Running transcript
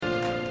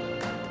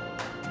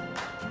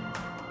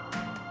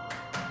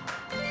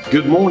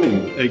Good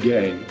morning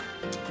again.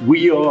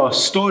 We are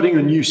starting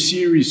a new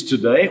series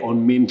today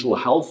on mental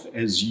health,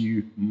 as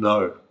you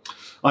know.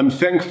 I'm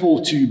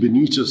thankful to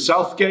Benita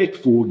Southgate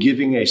for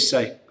giving a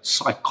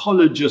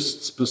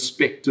psychologist's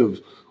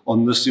perspective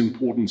on this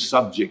important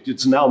subject.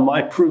 It's now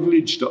my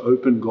privilege to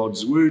open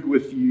God's Word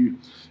with you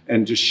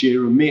and to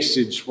share a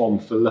message from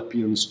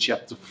Philippians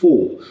chapter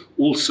 4,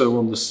 also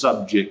on the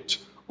subject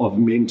of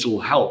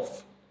mental health.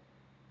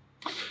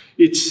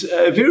 It's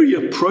a very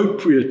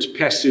appropriate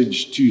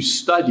passage to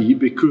study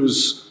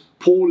because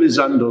Paul is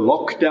under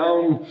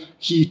lockdown.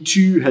 He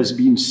too has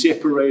been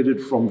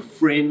separated from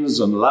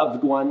friends and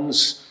loved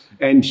ones,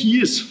 and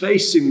he is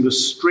facing the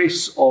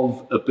stress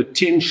of a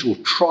potential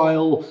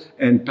trial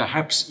and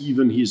perhaps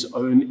even his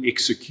own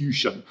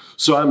execution.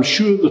 So I'm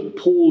sure that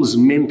Paul's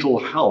mental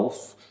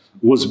health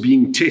was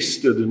being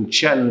tested and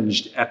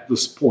challenged at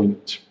this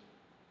point.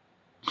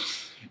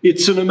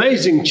 It's an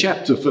amazing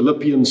chapter,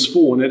 Philippians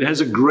 4, and it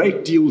has a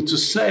great deal to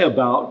say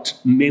about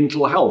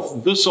mental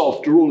health. This,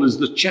 after all, is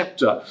the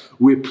chapter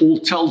where Paul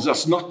tells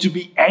us not to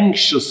be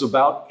anxious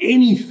about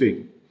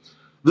anything.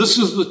 This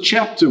is the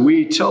chapter where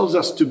he tells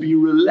us to be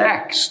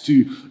relaxed,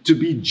 to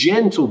be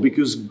gentle,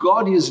 because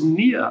God is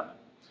near.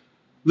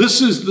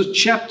 This is the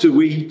chapter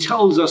where he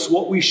tells us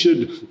what we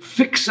should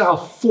fix our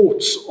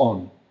thoughts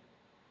on.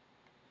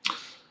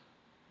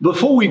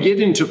 Before we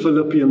get into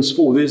Philippians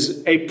 4,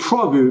 there's a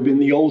proverb in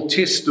the Old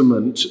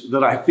Testament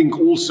that I think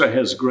also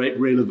has great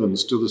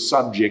relevance to the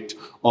subject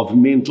of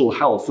mental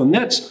health. And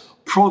that's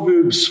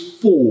Proverbs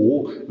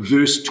 4,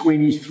 verse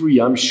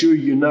 23. I'm sure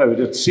you know it.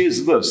 It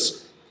says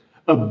this: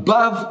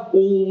 "Above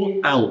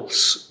all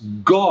else,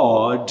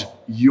 guard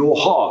your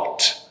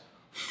heart,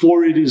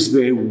 for it is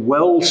the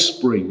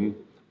wellspring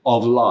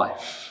of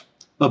life."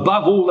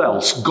 Above all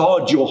else,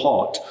 guard your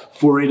heart,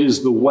 for it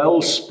is the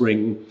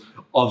wellspring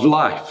of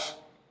life.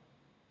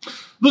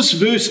 This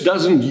verse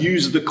doesn't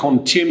use the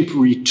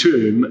contemporary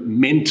term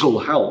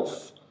mental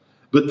health,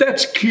 but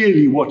that's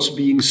clearly what's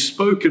being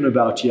spoken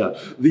about here.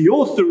 The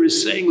author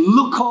is saying,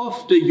 look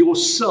after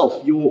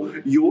yourself, your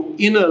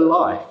inner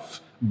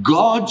life.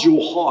 Guard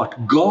your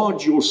heart,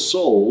 guard your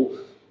soul,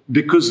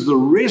 because the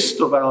rest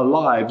of our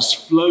lives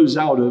flows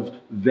out of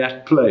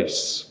that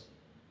place.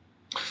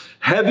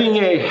 Having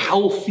a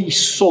healthy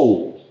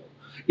soul,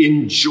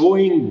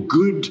 enjoying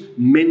good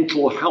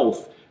mental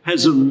health,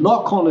 has a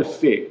knock-on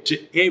effect to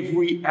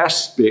every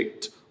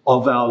aspect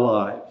of our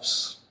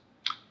lives.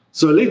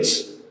 So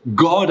let's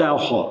guard our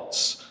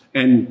hearts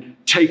and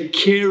take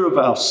care of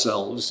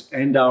ourselves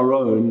and our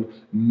own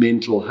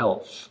mental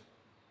health.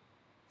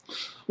 I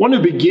want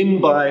to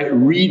begin by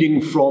reading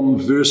from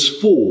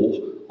verse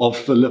 4 of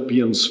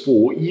Philippians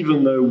 4,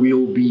 even though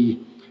we'll be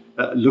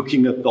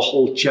looking at the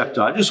whole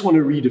chapter. I just want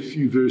to read a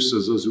few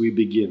verses as we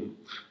begin.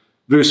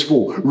 Verse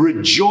 4,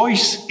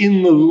 "Rejoice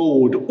in the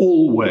Lord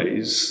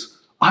always.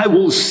 I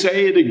will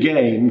say it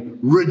again,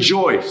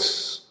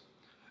 rejoice.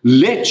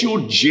 Let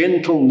your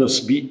gentleness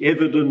be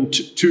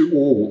evident to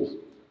all.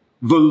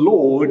 The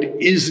Lord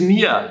is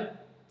near.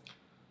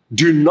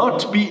 Do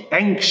not be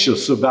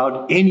anxious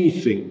about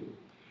anything,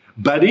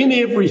 but in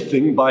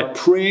everything by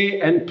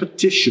prayer and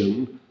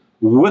petition,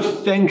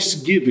 with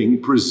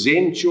thanksgiving,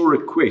 present your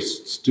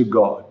requests to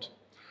God.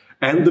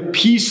 And the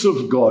peace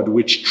of God,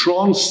 which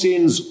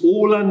transcends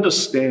all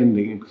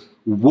understanding,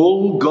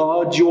 will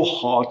guard your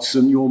hearts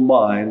and your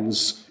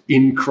minds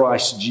in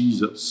Christ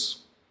Jesus.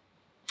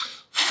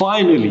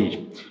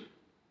 Finally,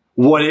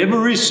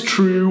 whatever is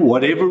true,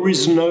 whatever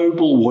is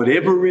noble,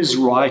 whatever is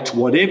right,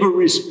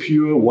 whatever is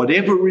pure,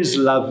 whatever is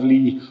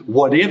lovely,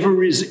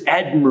 whatever is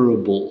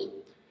admirable,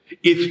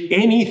 if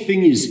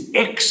anything is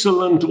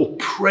excellent or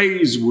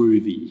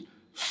praiseworthy,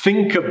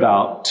 think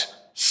about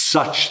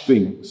such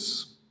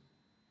things."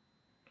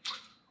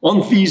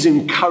 On these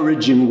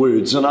encouraging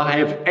words, and I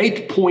have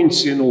 8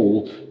 points in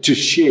all to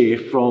share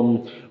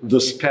from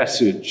this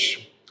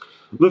passage.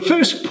 The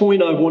first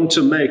point I want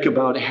to make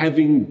about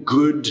having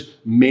good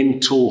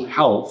mental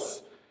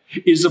health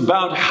is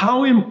about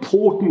how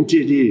important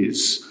it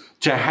is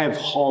to have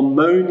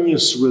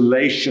harmonious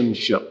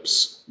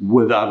relationships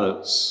with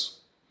others.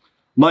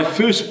 My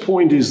first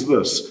point is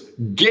this: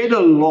 get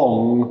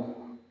along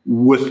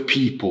with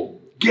people.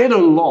 Get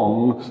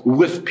along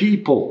with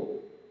people.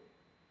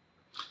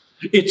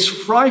 It's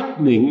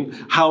frightening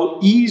how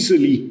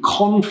easily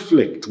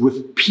conflict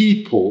with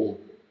people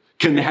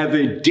can have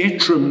a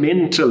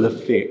detrimental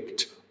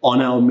effect on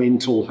our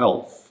mental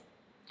health.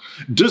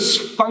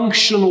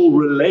 Dysfunctional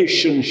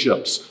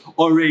relationships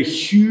are a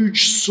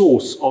huge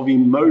source of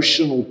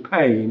emotional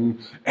pain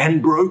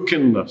and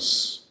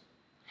brokenness.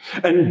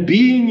 And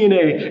being in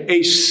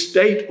a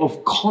state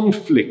of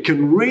conflict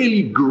can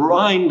really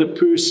grind a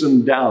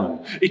person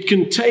down. It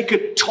can take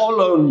a toll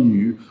on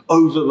you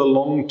over the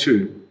long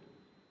term.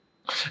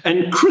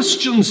 And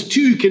Christians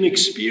too can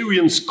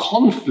experience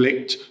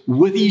conflict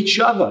with each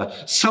other,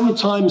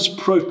 sometimes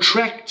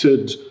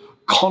protracted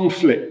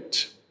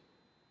conflict.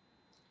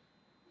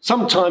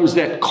 Sometimes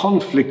that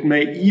conflict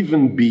may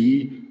even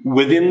be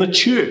within the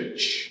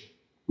church,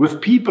 with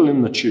people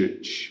in the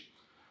church.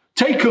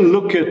 Take a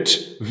look at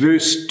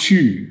verse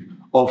 2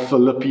 of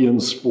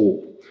Philippians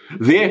 4.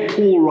 There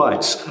Paul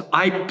writes,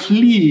 I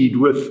plead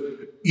with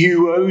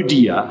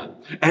Euodia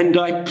and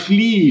I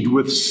plead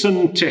with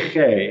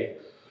Syntyche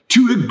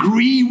to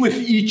agree with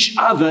each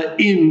other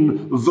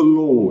in the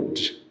Lord.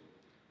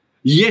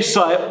 Yes,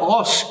 I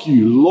ask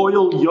you,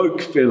 loyal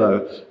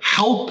yokefellow,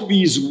 help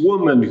these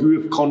women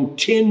who have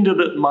contended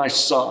at my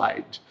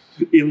side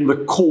in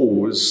the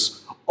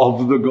cause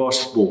of the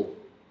gospel.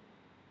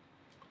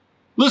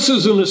 This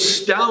is an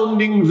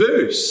astounding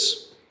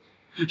verse.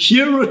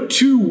 Here are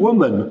two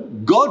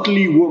women,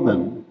 godly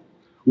women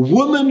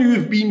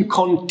who've been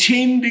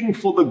contending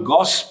for the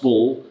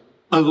gospel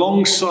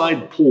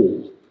alongside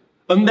Paul.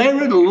 And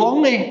they're at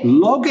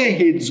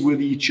loggerheads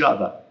with each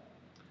other.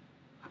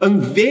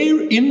 And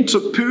their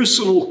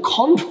interpersonal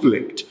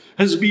conflict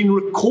has been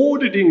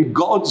recorded in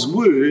God's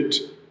word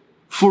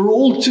for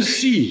all to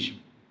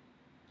see.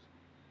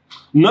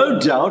 No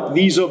doubt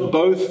these are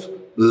both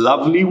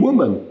lovely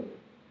women.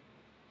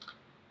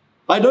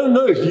 I don't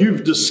know if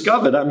you've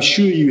discovered, I'm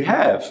sure you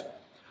have,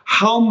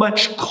 how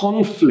much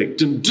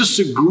conflict and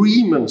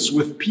disagreements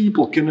with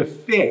people can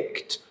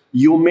affect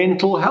your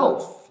mental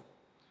health.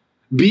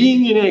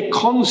 Being in a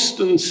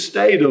constant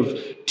state of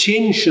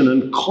tension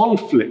and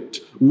conflict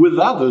with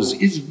others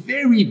is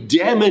very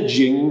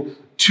damaging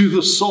to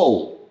the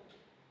soul.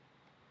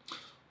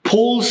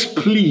 Paul's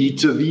plea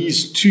to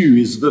these two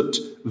is that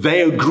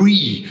they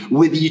agree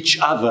with each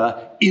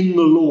other in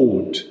the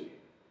Lord.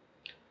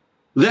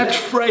 That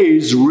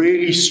phrase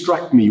really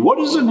struck me. What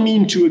does it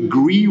mean to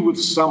agree with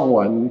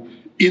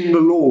someone in the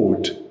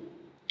Lord?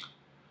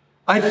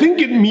 I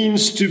think it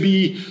means to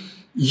be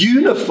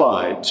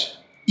unified,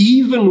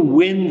 even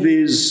when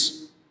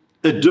there's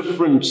a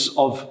difference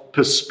of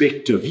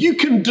perspective. You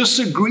can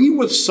disagree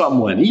with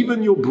someone,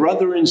 even your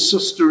brother and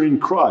sister in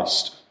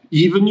Christ,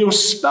 even your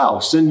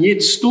spouse, and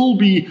yet still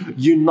be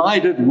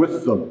united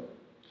with them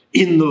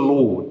in the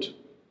Lord.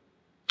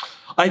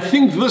 I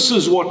think this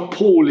is what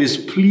Paul is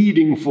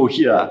pleading for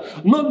here.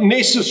 Not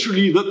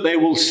necessarily that they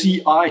will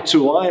see eye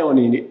to eye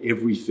on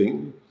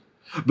everything,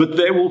 but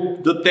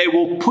that they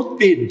will put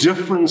their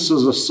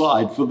differences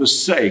aside for the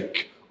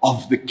sake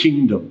of the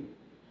kingdom.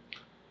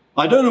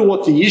 I don't know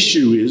what the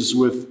issue is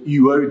with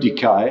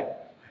Euodia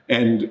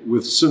and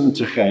with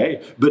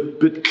Syntyche,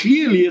 but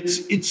clearly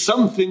it's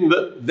something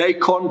that they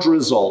can't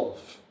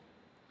resolve.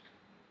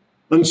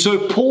 And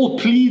so Paul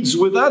pleads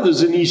with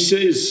others and he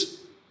says,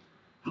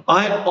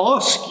 I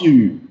ask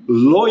you,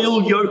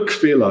 loyal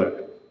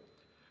yokefellow,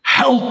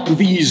 help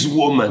these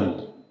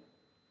women.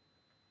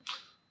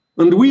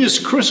 And we as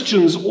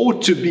Christians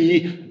ought to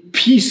be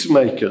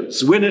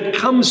peacemakers. When it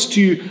comes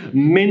to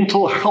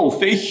mental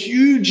health, a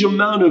huge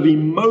amount of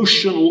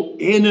emotional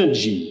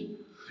energy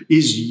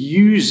is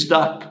used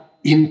up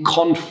in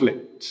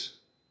conflict.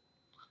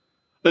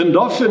 And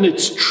often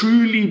it's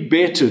truly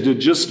better to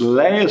just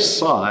lay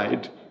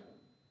aside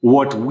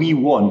what we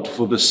want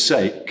for the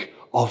sake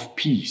of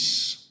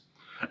peace.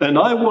 And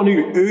I want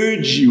to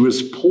urge you,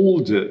 as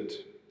Paul did,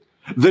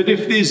 that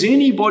if there's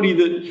anybody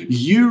that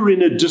you're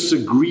in a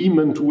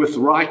disagreement with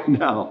right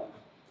now,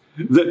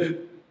 that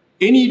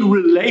any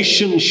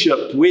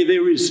relationship where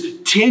there is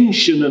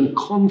tension and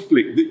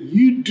conflict, that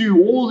you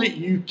do all that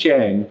you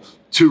can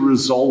to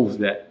resolve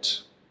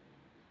that.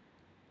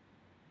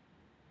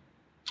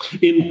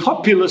 In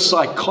popular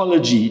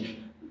psychology,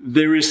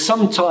 there is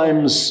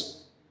sometimes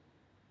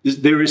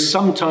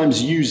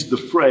used the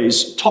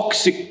phrase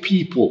toxic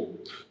people.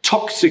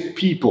 Toxic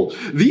people.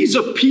 These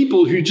are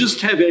people who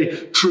just have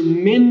a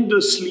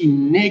tremendously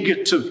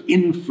negative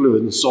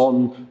influence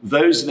on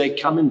those they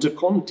come into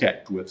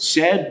contact with.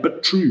 Sad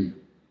but true.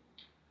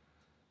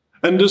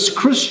 And as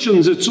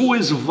Christians, it's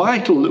always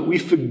vital that we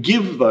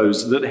forgive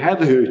those that have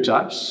hurt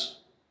us.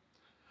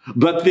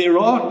 But there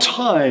are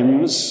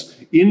times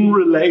in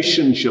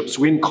relationships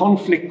when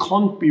conflict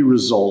can't be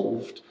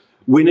resolved,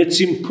 when it's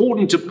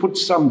important to put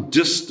some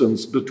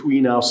distance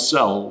between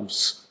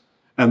ourselves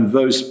and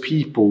those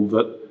people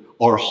that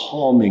are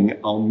harming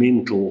our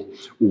mental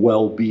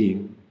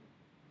well-being.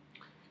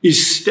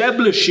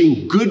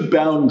 Establishing good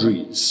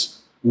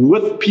boundaries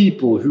with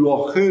people who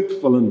are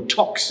hurtful and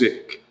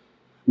toxic,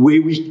 where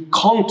we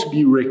can't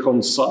be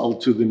reconciled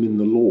to them in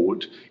the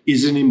Lord,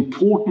 is an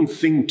important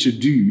thing to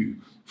do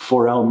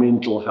for our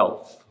mental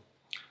health.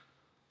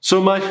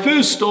 So my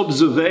first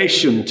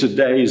observation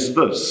today is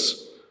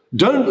this: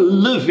 don't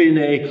live in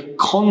a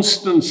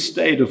constant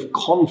state of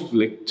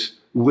conflict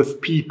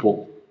with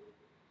people.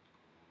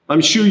 I'm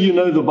sure you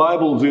know the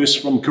Bible verse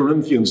from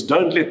Corinthians,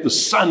 don't let the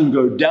sun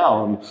go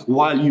down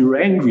while you're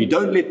angry.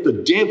 Don't let the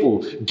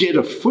devil get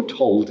a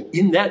foothold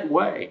in that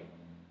way.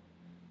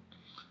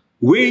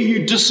 Where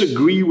you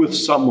disagree with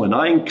someone,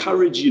 I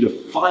encourage you to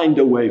find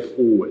a way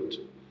forward.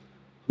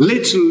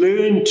 Let's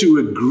learn to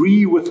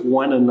agree with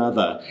one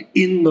another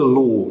in the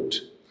Lord,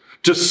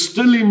 to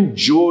still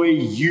enjoy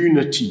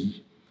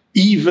unity,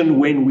 even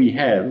when we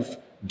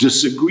have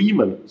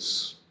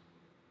disagreements.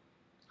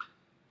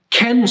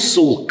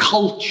 Cancel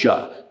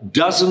culture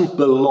doesn't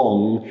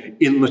belong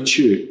in the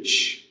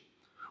church.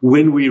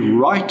 when we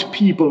write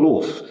people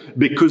off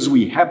because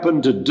we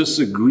happen to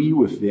disagree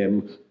with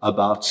them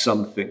about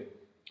something.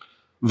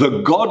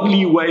 The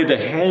godly way to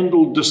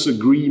handle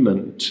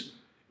disagreement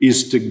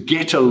is to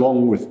get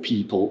along with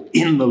people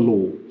in the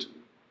Lord,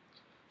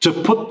 to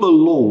put the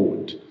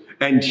Lord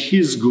and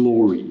His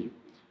glory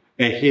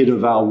ahead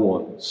of our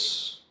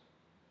wants.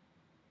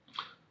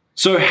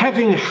 So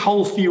having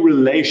healthy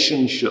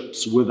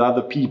relationships with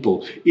other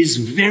people is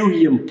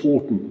very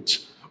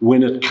important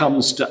when it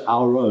comes to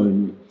our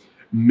own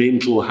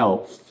mental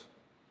health.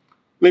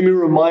 Let me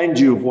remind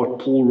you of what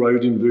Paul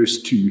wrote in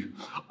verse 2.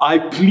 I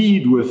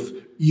plead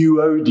with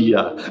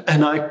Euodia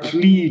and I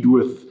plead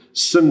with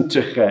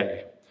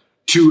Syntyche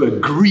to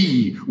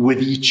agree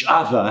with each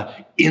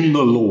other in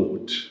the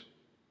Lord.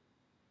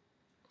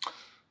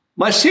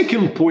 My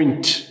second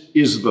point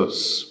is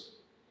this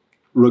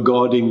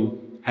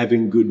regarding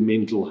having good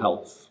mental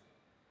health.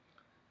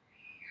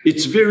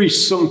 It's very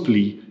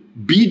simply,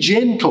 be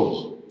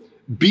gentle.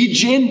 Be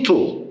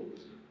gentle.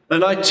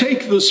 And I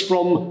take this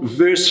from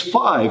verse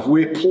 5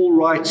 where Paul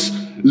writes,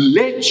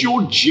 let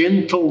your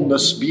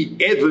gentleness be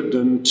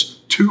evident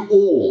to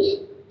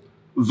all.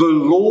 The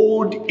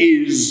Lord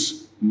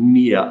is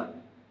near.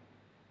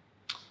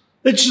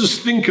 Let's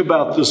just think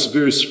about this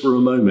verse for a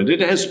moment. It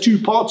has two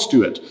parts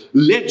to it.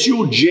 Let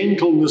your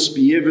gentleness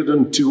be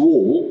evident to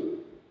all.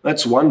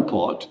 That's one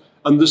part.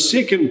 And the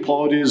second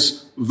part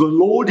is, the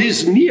Lord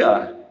is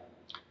near.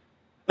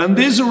 And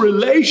there's a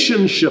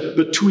relationship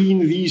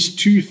between these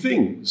two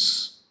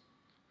things.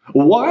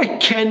 Why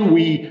can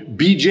we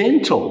be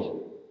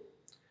gentle?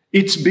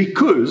 It's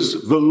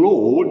because the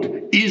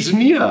Lord is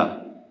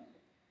near.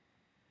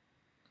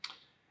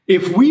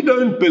 If we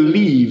don't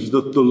believe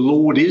that the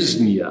Lord is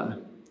near,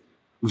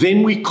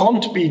 then we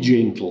can't be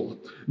gentle,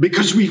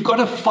 because we've got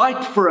to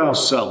fight for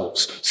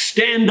ourselves,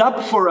 stand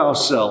up for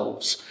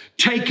ourselves,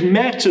 take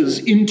matters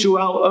into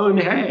our own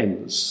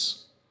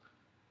hands.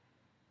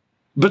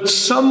 But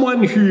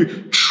someone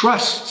who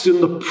trusts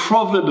in the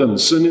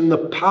providence and in the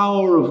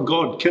power of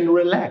God can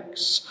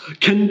relax,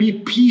 can be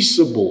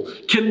peaceable,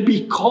 can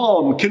be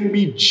calm, can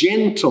be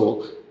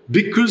gentle,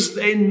 because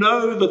they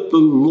know that the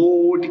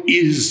Lord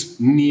is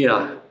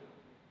near.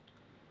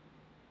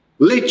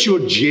 Let your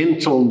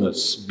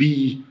gentleness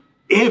be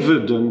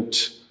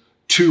evident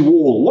to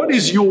all. What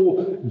is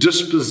your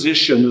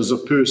disposition as a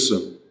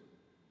person?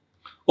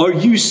 Are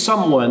you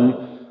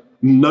someone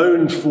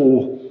known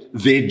for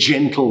their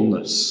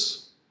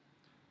gentleness?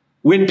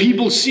 When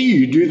people see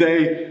you, do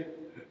they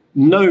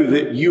know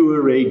that you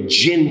are a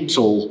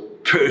gentle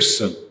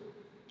person?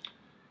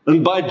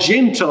 And by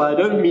gentle, I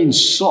don't mean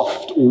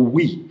soft or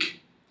weak.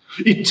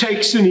 It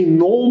takes an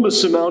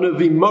enormous amount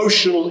of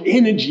emotional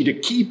energy to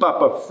keep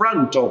up a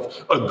front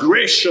of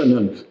aggression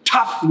and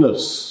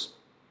toughness.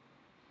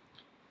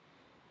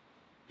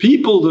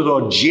 People that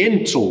are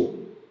gentle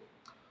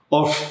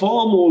are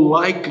far more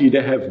likely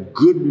to have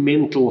good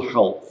mental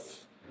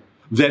health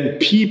than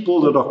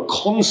people that are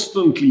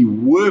constantly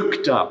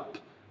worked up,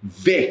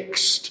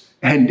 vexed,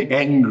 and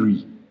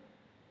angry.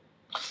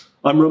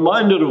 I'm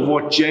reminded of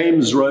what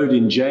James wrote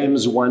in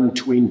James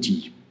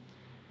 1:20.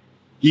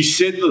 He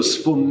said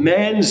this, for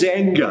man's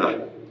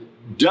anger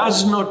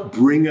does not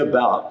bring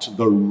about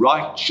the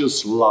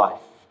righteous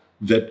life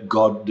that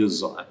God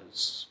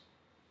desires.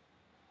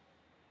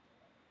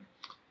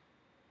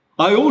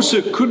 I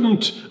also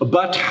couldn't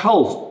but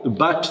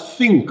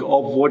think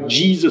of what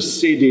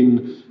Jesus said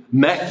in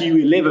Matthew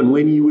 11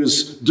 when he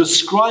was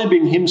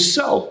describing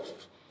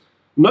himself.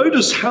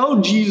 Notice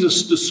how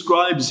Jesus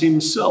describes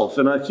himself,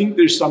 and I think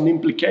there's some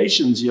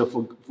implications here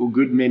for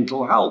good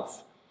mental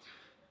health.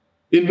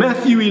 In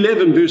Matthew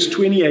 11, verse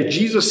 28,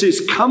 Jesus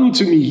says, come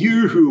to me,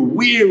 you who are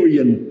weary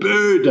and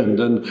burdened,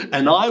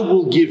 and I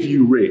will give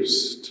you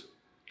rest.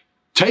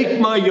 Take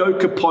my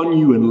yoke upon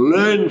you and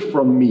learn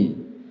from me.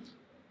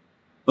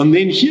 And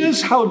then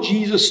here's how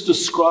Jesus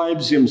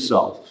describes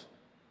himself.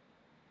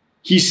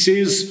 He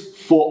says,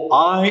 for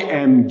I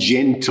am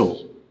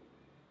gentle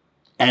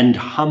and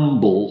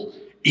humble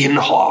in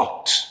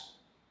heart,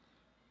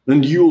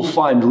 and you will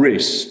find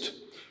rest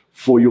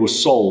for your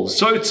souls.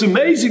 So it's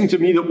amazing to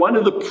me that one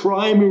of the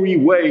primary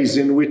ways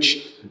in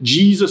which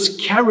Jesus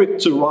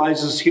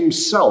characterizes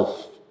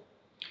himself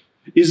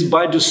is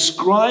by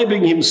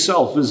describing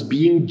himself as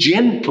being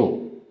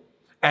gentle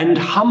and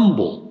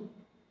humble.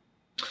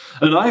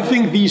 And I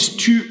think these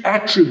two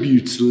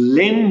attributes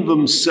lend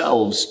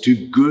themselves to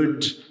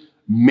good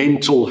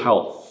mental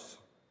health.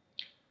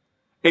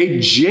 A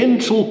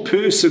gentle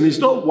person is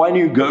not one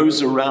who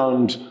goes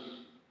around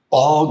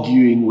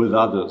arguing with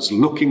others,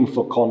 looking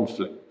for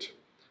conflict.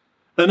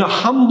 And a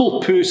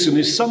humble person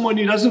is someone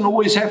who doesn't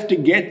always have to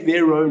get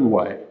their own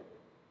way.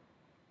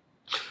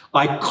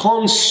 I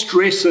can't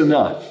stress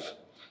enough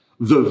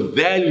the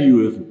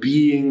value of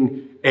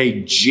being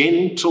a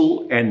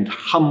gentle and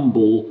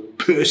humble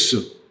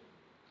person.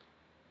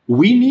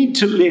 We need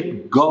to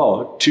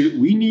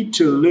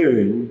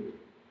learn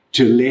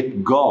to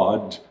let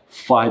God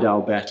fight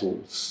our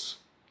battles.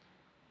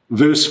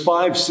 Verse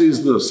 5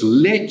 says this,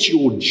 let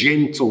your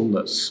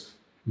gentleness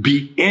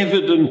be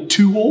evident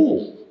to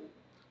all.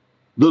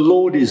 The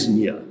Lord is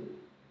near.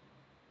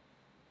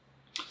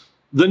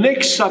 The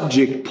next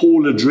subject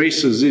Paul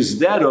addresses is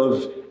that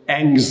of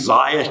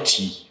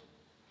anxiety.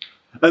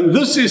 And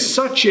this is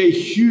such a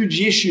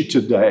huge issue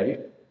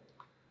today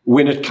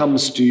when it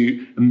comes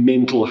to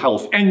mental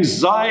health.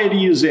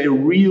 Anxiety is a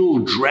real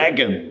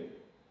dragon.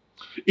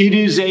 It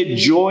is a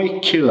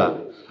joy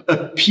killer,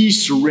 a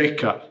peace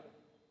wrecker.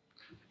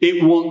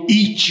 It will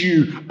eat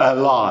you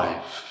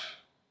alive.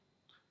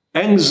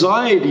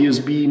 Anxiety has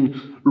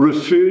been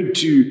referred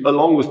to,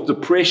 along with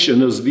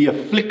depression, as the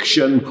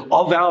affliction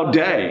of our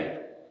day.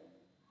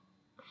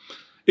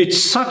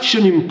 It's such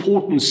an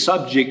important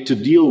subject to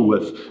deal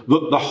with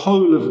that the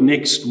whole of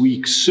next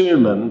week's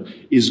sermon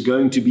is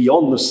going to be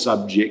on the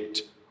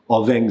subject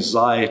of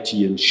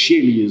anxiety, and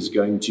Shelley is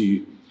going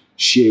to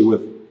share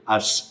with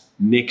us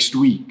next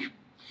week.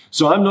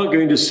 So I'm not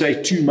going to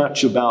say too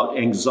much about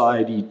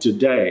anxiety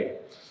today,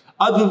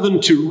 other than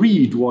to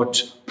read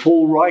what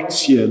Paul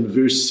writes here in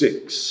verse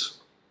 6.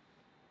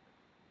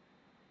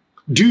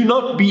 Do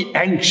not be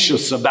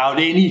anxious about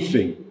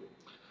anything,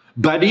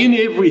 but in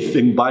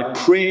everything, by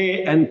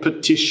prayer and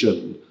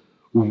petition,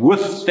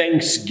 with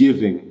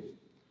thanksgiving,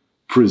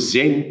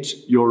 present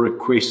your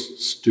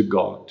requests to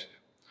God.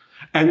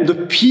 And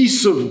the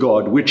peace of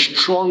God, which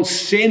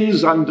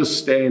transcends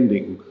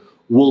understanding,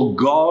 will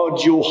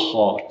guard your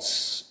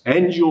hearts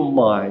and your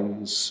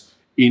minds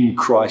in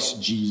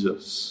Christ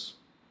Jesus.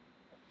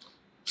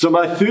 So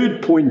my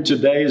third point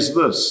today is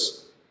this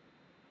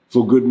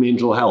for good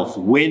mental health.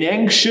 When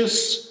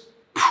anxious,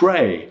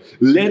 pray.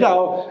 May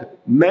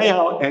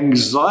our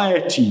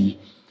anxiety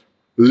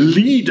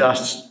lead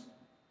us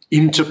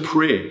into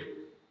prayer.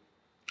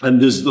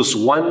 And there's this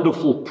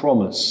wonderful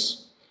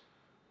promise.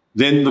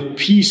 Then the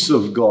peace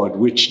of God,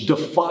 which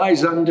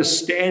defies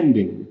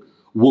understanding,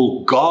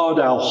 will guard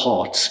our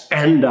hearts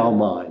and our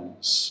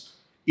minds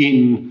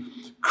in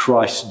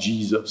Christ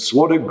Jesus.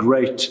 What a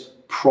great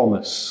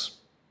promise.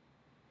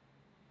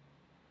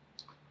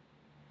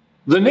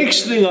 The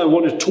next thing I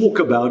want to talk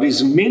about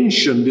is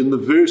mentioned in the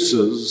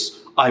verses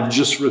I've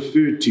just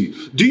referred to.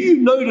 Do you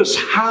notice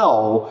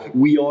how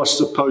we are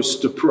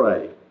supposed to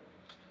pray?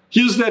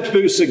 Here's that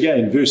verse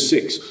again, verse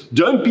 6.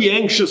 Don't be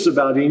anxious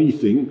about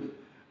anything,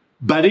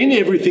 but in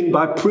everything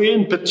by prayer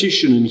and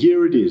petition, and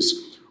here it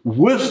is,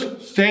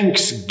 with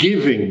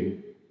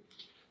thanksgiving,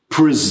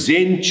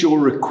 present your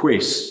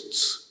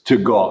requests to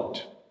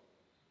God.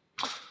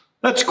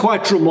 That's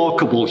quite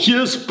remarkable.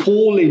 Here's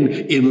Paul in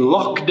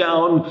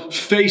lockdown,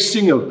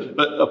 facing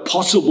a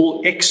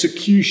possible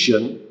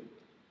execution.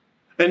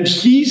 And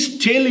he's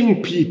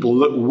telling people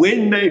that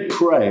when they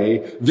pray,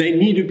 they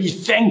need to be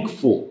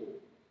thankful.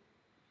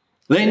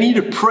 They need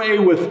to pray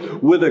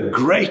with a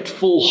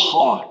grateful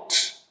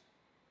heart.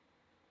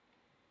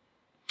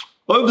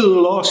 Over the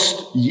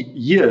last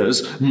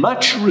years,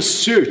 much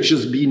research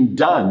has been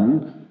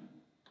done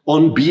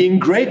on being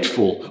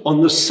grateful, on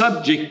the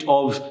subject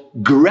of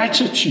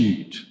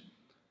gratitude.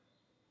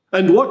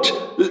 And what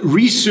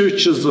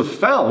researchers have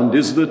found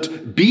is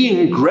that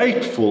being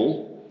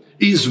grateful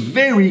is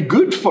very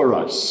good for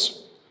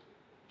us.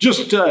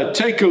 Just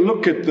take a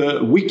look at the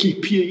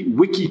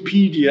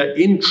Wikipedia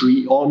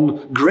entry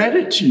on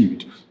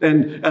gratitude.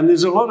 And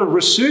there's a lot of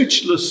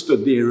research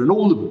listed there and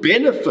all the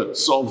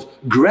benefits of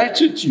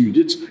gratitude.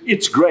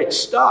 It's great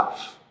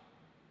stuff.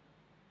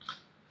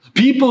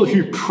 People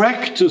who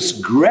practice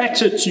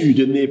gratitude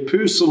in their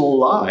personal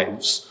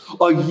lives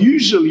are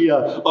usually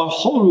a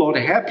whole lot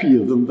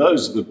happier than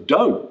those that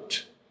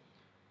don't.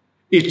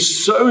 It's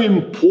so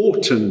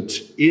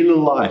important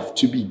in life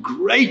to be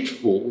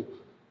grateful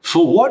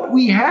for what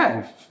we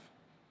have.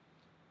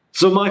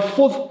 So my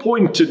fourth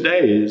point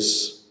today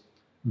is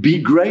be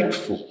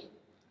grateful.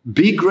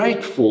 Be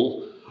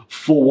grateful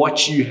for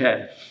what you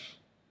have.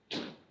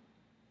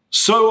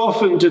 So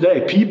often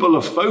today, people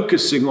are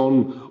focusing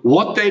on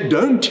what they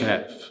don't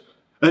have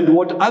and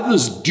what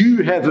others do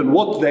have and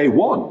what they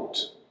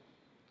want.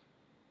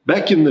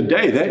 Back in the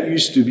day, that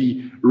used to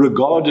be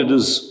regarded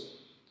as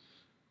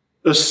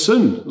a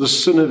sin, the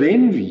sin of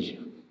envy.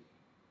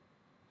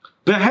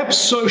 Perhaps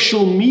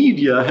social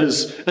media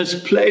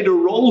has played a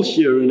role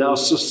here in our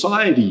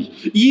society,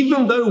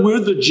 even though we're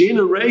the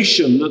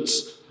generation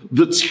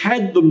that's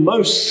had the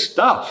most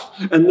stuff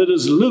and that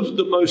has lived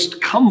the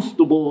most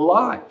comfortable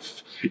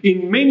life.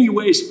 In many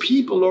ways,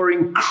 people are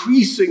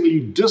increasingly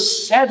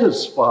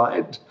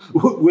dissatisfied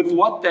with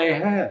what they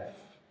have.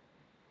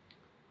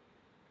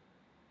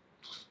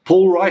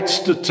 Paul writes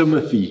to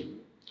Timothy,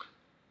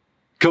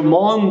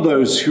 command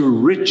those who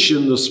are rich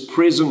in this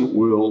present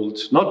world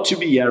not to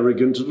be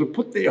arrogant and to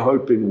put their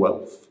hope in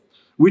wealth,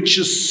 which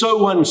is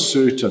so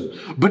uncertain,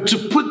 but to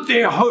put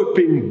their hope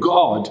in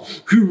God,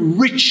 who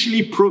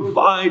richly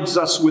provides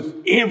us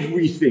with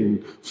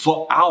everything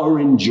for our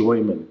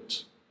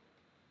enjoyment.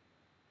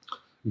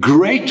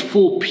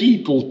 Grateful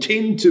people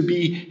tend to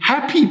be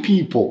happy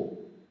people.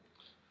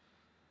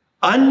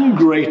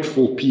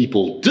 Ungrateful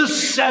people,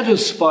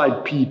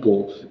 dissatisfied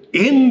people,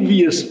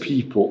 envious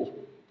people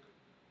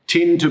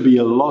tend to be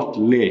a lot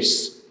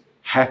less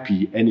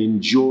happy and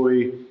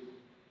enjoy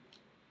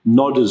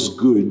not as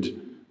good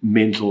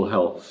mental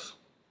health.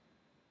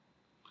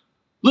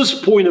 This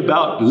point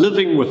about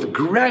living with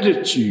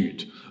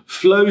gratitude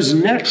flows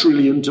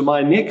naturally into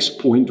my next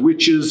point,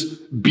 which is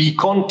be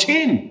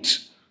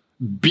content.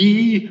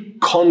 Be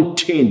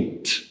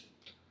content.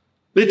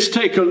 Let's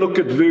take a look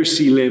at verse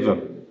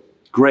 11.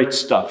 Great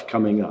stuff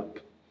coming up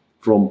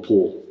from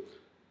Paul.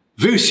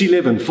 Verse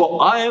 11,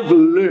 for I have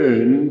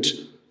learned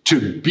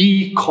to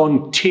be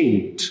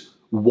content,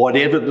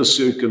 whatever the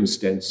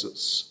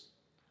circumstances.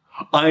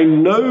 I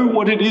know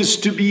what it is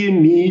to be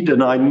in need,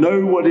 and I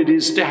know what it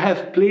is to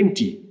have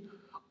plenty.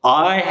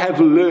 I have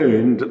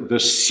learned the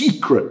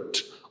secret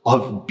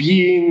of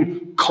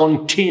being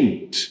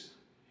content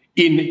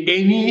in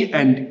any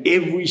and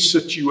every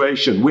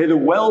situation, whether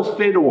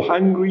well-fed or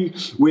hungry,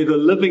 whether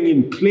living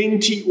in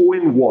plenty or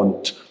in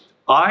want.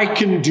 I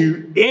can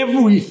do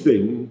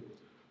everything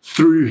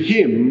through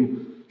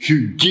him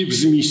who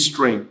gives me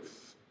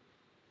strength.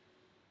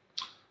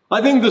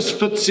 I think this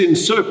fits in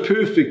so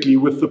perfectly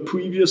with the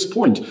previous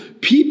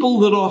point. People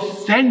that are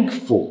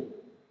thankful,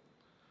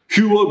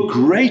 who are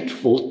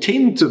grateful,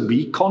 tend to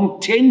be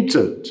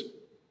contented.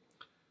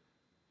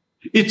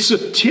 It's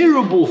a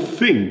terrible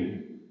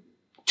thing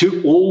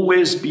to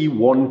always be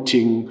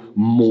wanting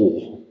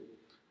more.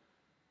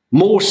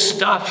 More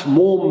stuff,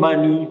 more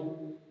money.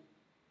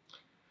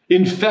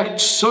 In fact,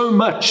 so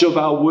much of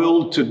our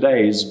world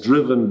today is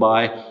driven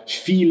by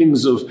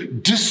feelings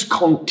of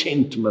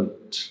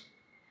discontentment.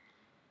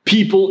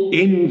 People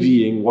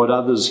envying what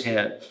others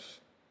have.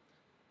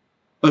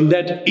 And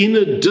that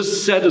inner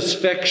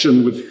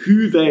dissatisfaction with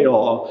who they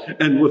are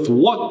and with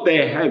what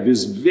they have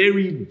is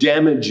very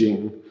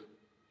damaging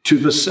to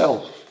the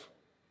self.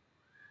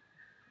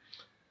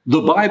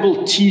 The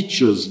Bible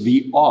teaches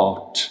the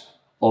art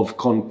of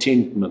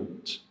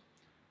contentment.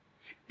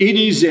 It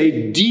is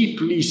a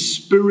deeply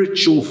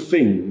spiritual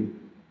thing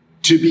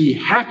to be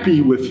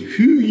happy with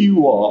who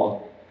you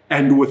are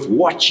and with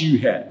what you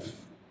have.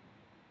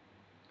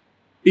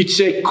 It's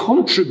a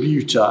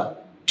contributor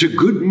to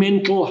good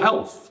mental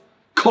health,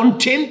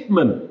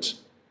 contentment.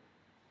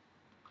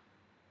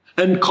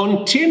 And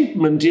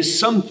contentment is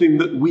something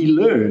that we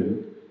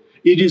learn.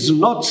 It is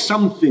not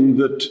something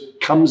that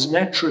comes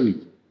naturally.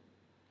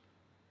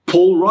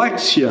 Paul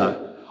writes here,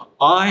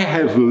 I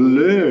have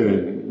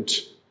learned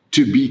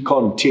to be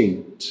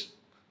content.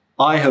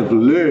 I have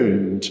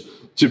learned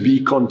to be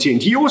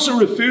content. He also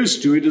refers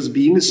to it as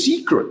being a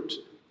secret.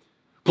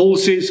 Paul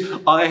says,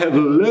 I have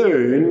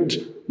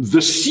learned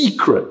the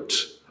secret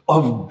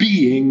of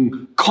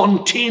being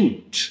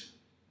content.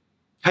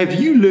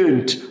 Have you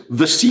learned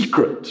the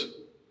secret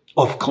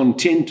of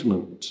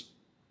contentment?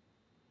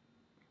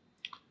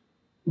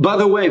 By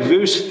the way,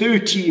 verse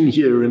 13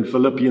 here in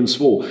Philippians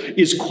 4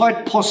 is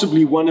quite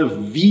possibly one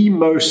of the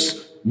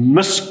most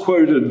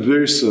misquoted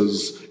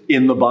verses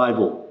in the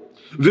Bible.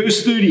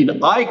 Verse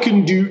 13, I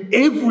can do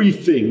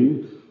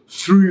everything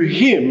through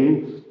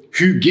him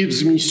who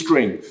gives me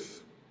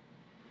strength.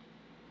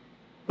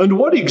 And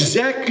what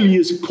exactly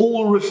is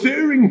Paul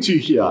referring to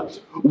here?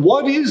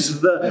 What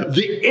is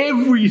the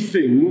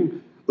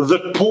everything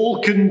that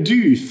Paul can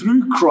do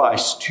through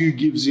Christ who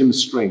gives him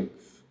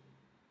strength?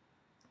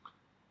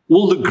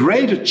 Well, the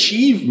great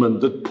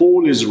achievement that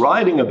Paul is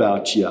writing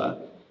about here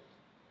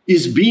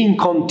is being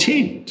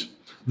content.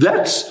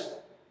 That's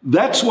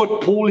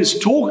what Paul is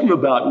talking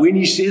about when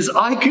he says,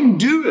 I can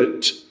do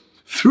it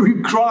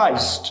through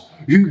Christ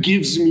who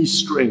gives me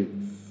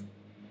strength.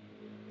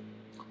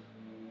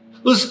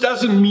 This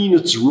doesn't mean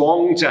it's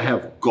wrong to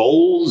have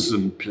goals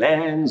and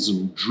plans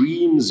and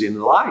dreams in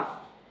life.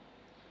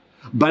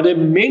 But a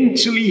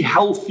mentally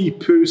healthy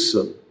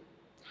person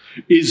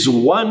is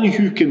one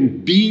who can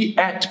be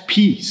at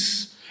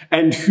peace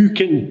and who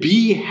can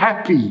be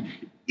happy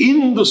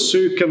in the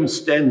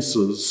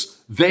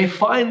circumstances they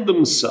find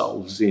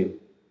themselves in.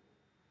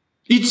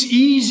 It's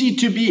easy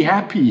to be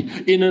happy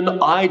in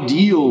an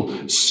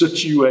ideal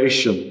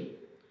situation.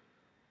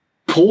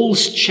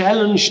 Paul's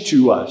challenge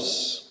to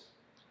us,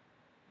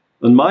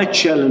 and my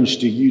challenge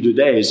to you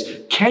today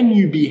is, can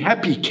you be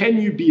happy?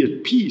 Can you be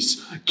at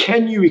peace?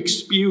 Can you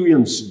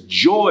experience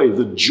joy,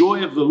 the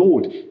joy of the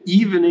Lord,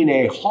 even in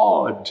a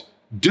hard,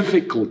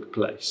 difficult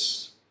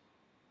place?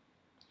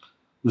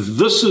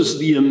 This is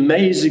the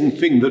amazing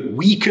thing that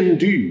we can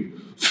do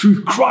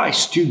through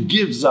Christ who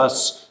gives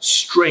us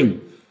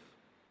strength.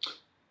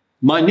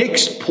 My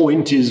next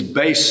point is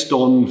based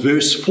on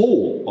verse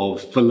 4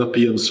 of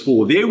Philippians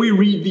 4. There we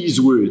read these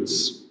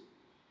words.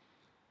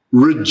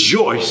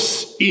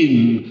 Rejoice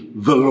in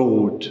the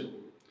Lord.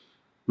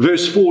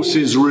 Verse 4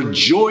 says,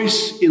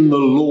 rejoice in the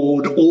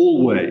Lord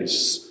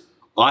always.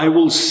 I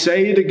will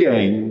say it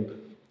again,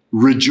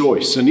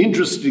 rejoice. And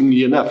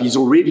interestingly enough, he's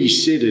already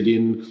said it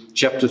in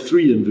chapter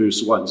 3 and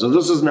verse 1. So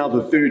this is now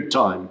the third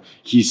time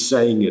he's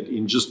saying it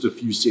in just a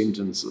few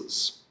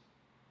sentences.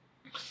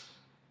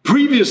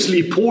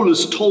 Previously, Paul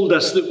has told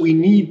us that we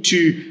need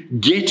to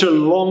get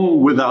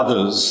along with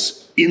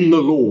others in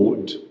the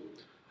Lord.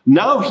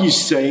 Now he's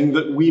saying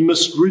that we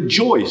must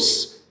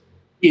rejoice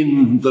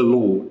in the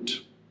Lord.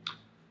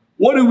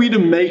 What are we to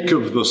make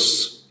of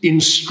this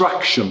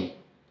instruction?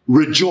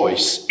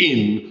 Rejoice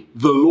in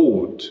the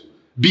Lord.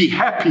 Be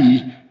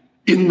happy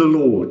in the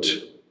Lord.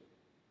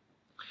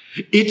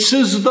 It's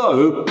as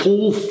though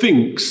Paul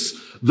thinks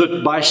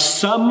that by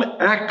some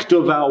act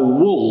of our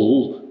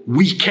will,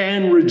 we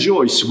can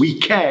rejoice, we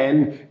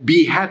can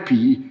be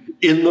happy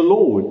in the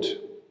Lord.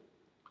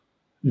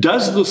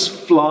 Does this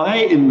fly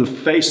in the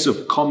face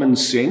of common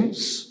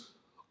sense,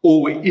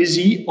 or is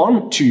he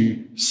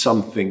onto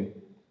something?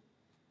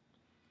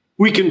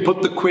 We can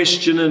put the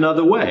question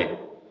another way.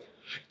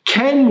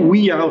 Can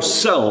we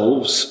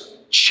ourselves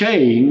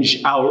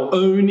change our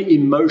own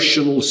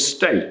emotional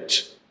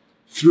state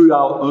through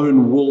our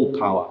own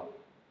willpower?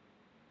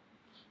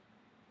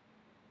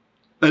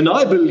 And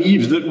I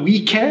believe that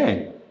we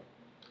can.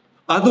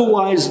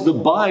 Otherwise, the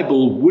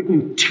Bible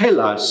wouldn't tell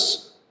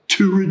us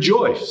to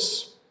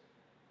rejoice.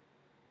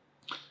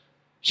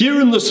 Here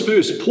in this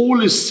verse,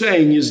 Paul is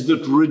saying is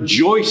that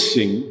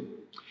rejoicing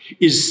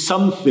is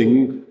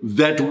something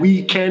that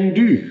we can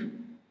do.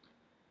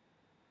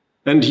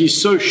 And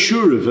he's so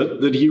sure of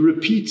it that he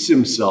repeats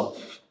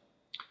himself.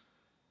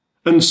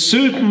 And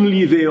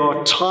certainly there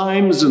are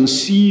times and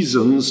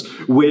seasons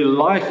where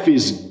life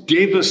is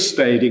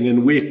devastating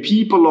and where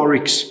people are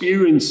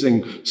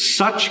experiencing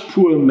such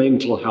poor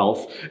mental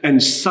health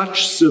and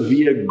such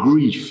severe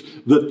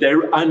grief that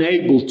they're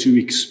unable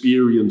to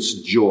experience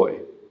joy.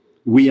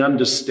 We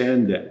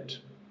understand that.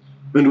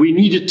 And we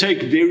need to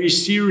take very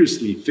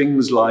seriously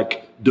things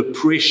like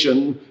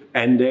depression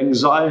and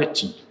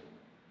anxiety.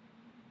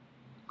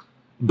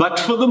 But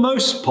for the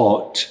most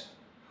part,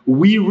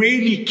 we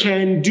really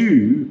can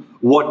do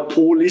what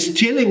Paul is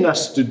telling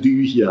us to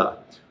do here,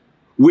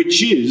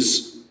 which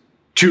is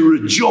to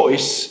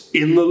rejoice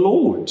in the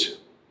Lord.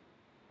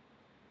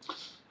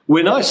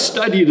 When I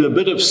studied a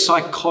bit of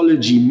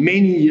psychology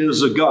many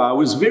years ago, I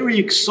was very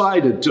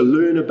excited to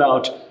learn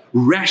about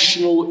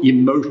rational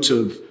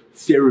emotive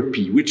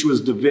therapy, which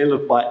was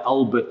developed by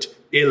Albert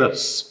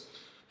Ellis.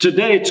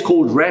 Today it's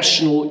called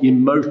rational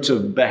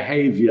emotive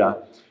behavior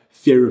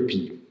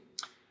therapy.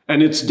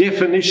 And its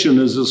definition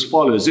is as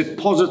follows. It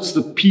posits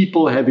that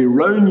people have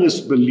erroneous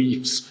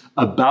beliefs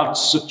about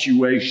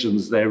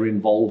situations they're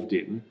involved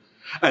in,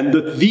 and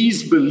that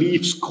these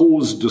beliefs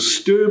cause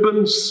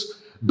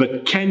disturbance,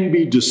 but can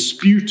be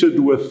disputed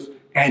with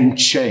and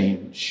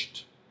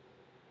changed.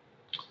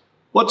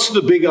 What's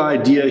the big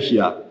idea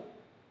here?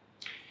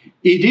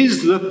 It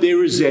is that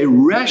there is a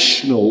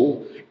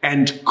rational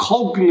and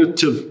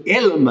cognitive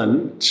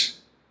element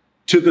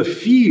to the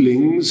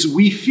feelings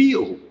we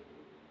feel.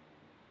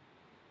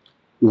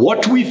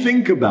 What we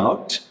think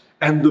about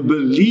and the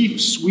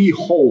beliefs we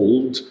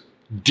hold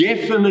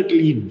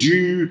definitely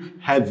do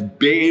have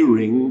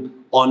bearing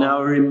on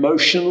our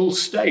emotional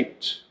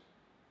state.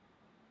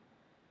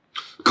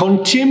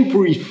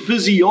 Contemporary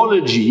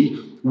physiology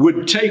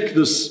would take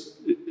this,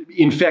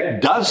 in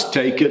fact, does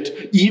take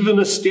it even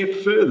a step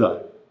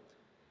further,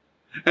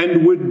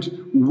 and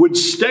would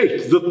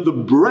state that the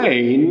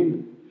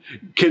brain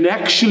can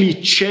actually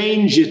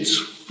change its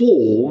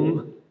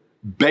form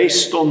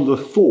based on the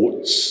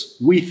thoughts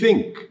we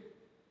think.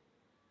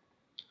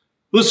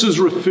 This is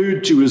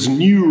referred to as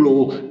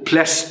neural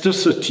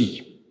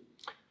plasticity.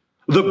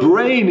 The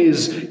brain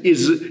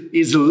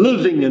is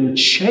living and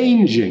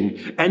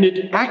changing, and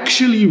it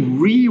actually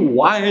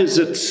rewires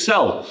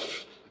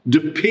itself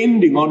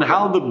depending on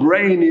how the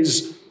brain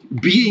is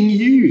being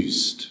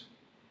used.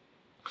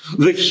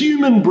 The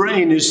human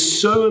brain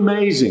is so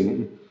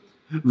amazing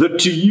that,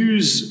 to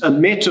use a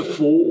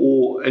metaphor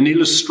or an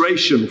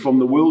illustration from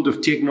the world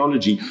of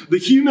technology, the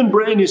human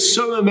brain is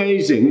so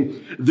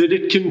amazing that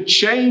it can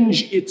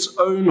change its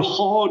own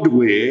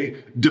hardware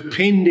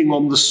depending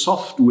on the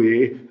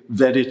software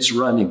that it's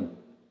running.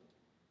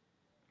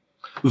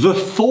 The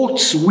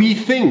thoughts we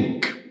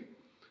think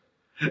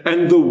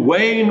and the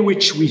way in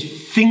which we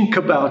think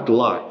about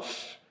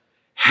life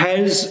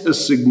has a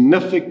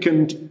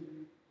significant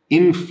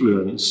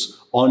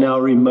influence on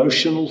our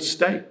emotional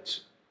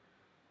state.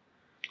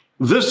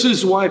 This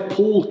is why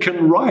Paul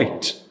can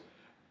write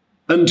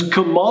and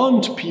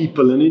command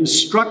people and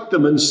instruct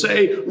them and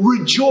say,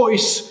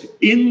 rejoice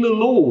in the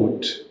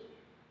Lord.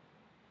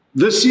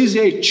 This is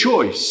a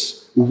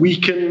choice we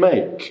can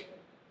make.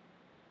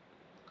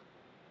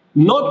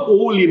 Not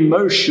all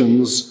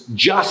emotions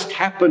just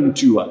happen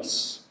to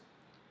us.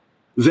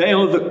 They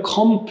are the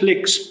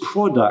complex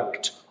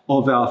product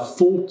of our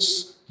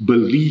thoughts,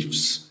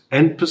 beliefs,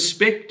 and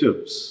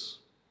perspectives.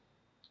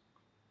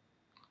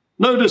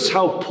 Notice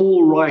how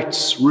Paul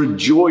writes,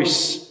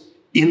 rejoice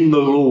in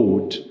the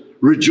Lord.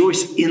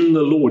 Rejoice in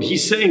the Lord.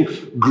 He's saying,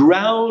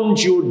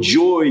 ground your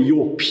joy,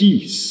 your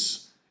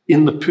peace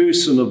in the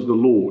person of the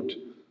Lord.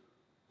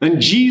 And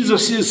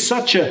Jesus is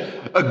such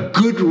a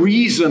good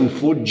reason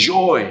for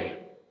joy,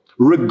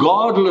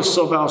 regardless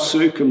of our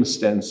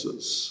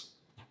circumstances.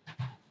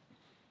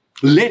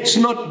 Let's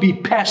not be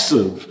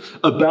passive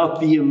about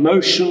the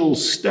emotional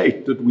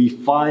state that we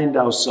find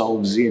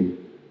ourselves in.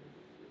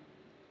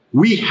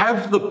 We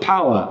have the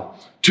power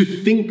to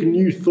think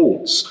new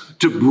thoughts,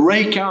 to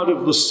break out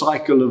of the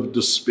cycle of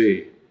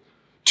despair,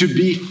 to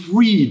be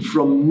freed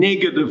from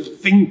negative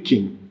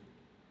thinking,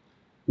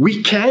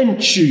 We can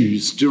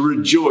choose to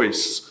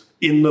rejoice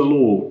in the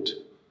Lord.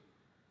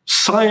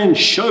 Science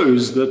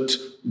shows that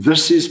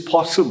this is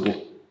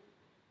possible.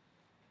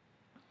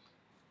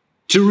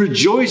 To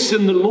rejoice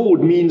in the Lord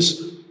means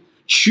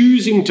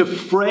choosing to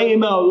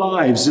frame our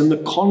lives in the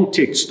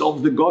context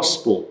of the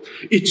gospel.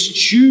 It's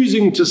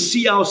choosing to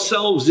see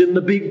ourselves in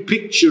the big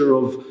picture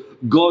of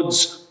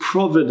God's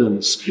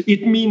providence.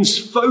 It means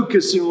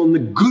focusing on the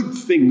good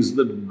things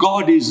that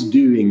God is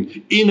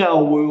doing in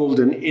our world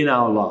and in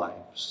our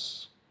lives.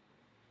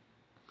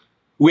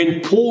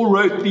 When Paul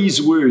wrote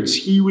these words,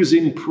 he was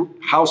in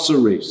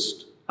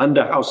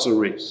under house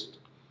arrest,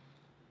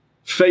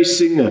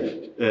 facing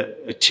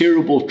a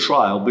terrible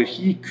trial, but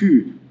he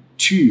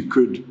too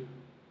could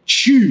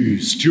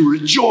choose to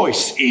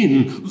rejoice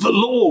in the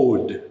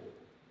Lord.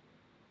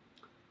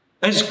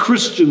 As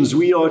Christians,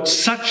 we are at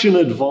such an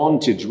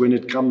advantage when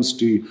it comes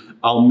to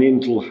our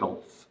mental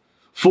health,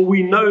 for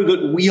we know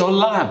that we are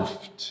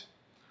loved,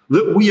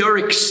 that we are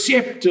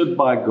accepted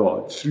by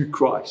God through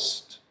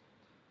Christ,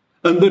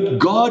 and that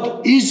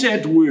God is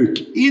at work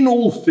in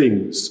all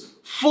things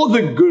for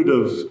the good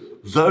of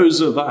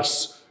those of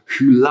us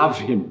who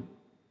love Him.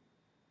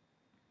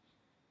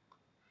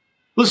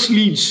 This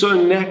leads so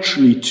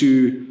naturally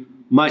to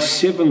my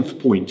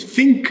 7th point.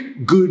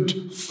 Think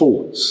good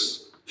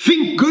thoughts.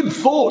 Think good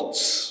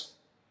thoughts.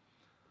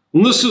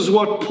 And this is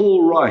what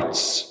Paul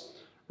writes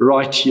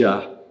right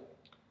here.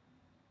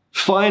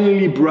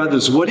 Finally,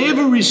 brothers,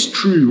 whatever is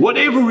true,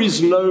 whatever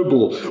is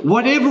noble,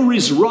 whatever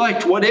is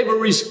right,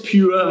 whatever is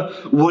pure,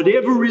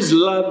 whatever is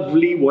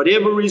lovely,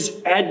 whatever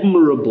is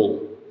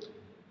admirable,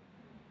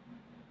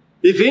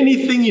 if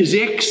anything is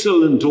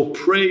excellent or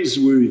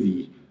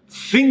praiseworthy,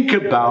 think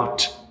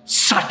about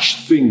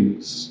such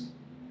things.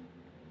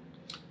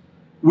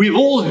 We've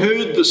all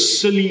heard the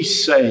silly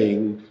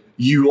saying,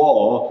 you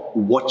are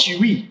what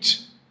you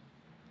eat.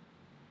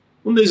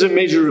 Well, there's a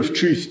measure of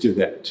truth to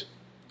that.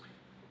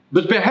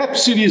 But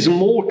perhaps it is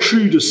more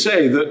true to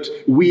say that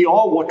we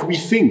are what we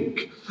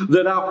think,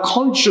 that our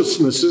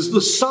consciousness is the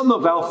sum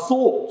of our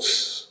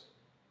thoughts.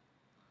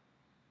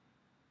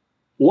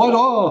 What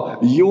are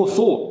your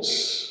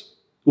thoughts?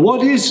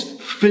 What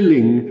is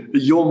filling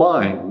your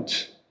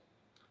mind?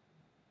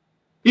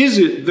 Is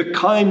it the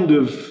kind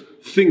of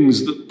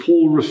things that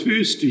Paul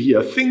refers to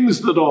here,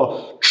 things that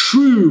are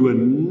true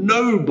and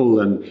noble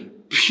and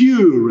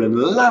pure and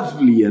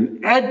lovely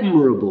and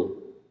admirable?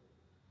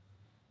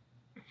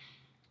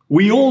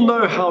 We all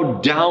know how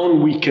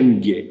down we can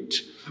get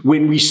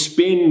when we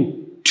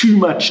spend too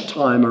much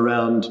time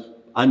around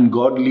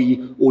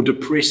ungodly or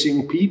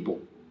depressing people.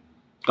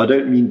 I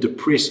don't mean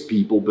depressed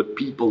people, but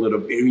people that are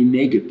very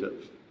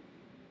negative.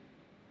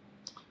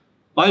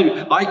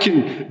 I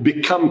can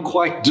become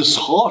quite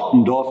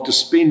disheartened after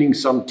spending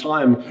some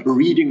time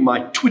reading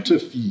my Twitter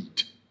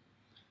feed.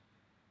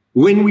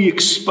 When we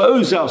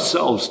expose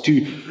ourselves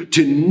to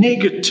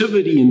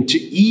negativity and to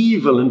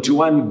evil and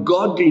to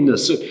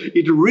ungodliness,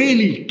 it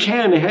really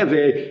can have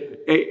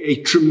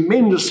a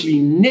tremendously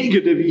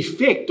negative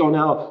effect on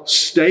our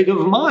state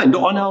of mind,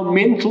 on our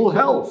mental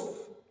health.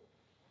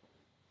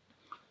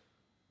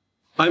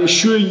 I'm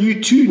sure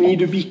you too need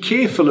to be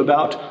careful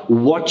about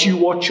what you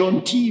watch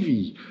on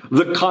TV,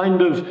 the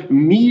kind of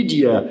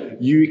media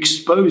you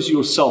expose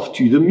yourself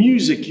to, the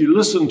music you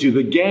listen to,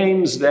 the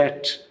games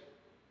that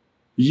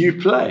you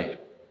play.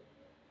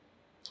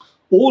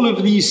 All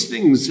of these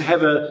things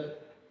have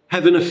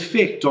an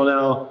effect on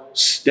our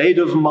state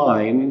of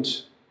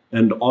mind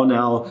and on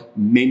our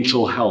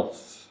mental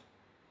health.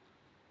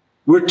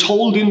 We're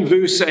told in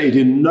verse 8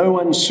 in no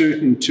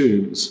uncertain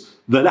terms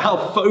that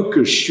our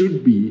focus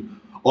should be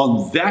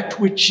on that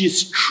which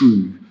is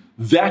true,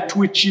 that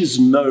which is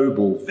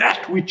noble,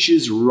 that which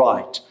is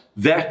right,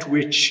 that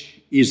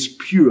which is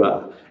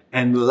pure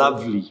and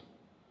lovely.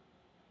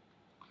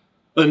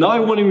 And I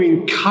want to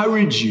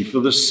encourage you, for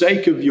the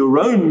sake of your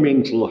own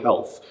mental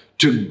health,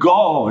 to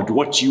guard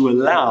what you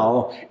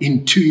allow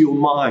into your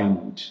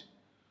mind.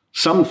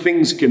 Some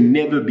things can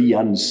never be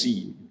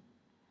unseen.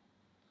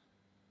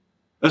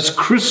 As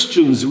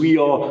Christians, we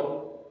are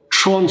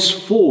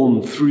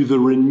transformed through the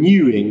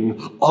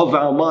renewing of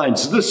our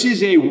minds. This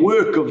is a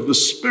work of the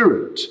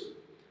Spirit,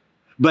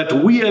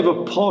 but we have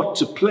a part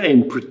to play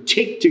in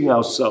protecting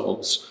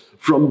ourselves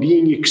from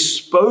being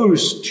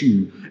exposed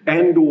to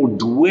and or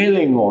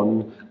dwelling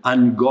on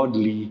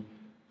ungodly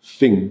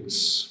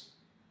things.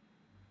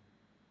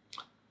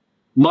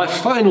 My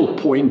final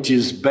point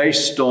is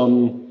based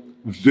on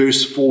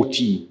verse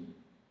 14.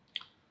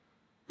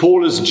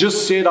 Paul has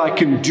just said, I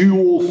can do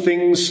all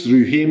things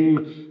through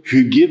him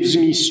who gives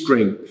me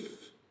strength.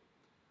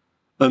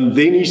 And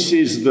then he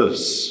says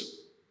this,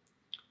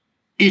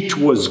 it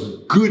was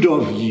good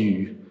of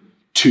you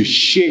to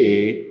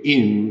share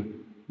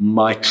in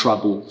my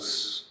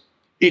troubles.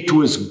 It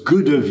was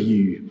good of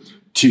you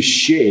to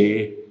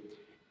share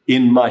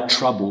in my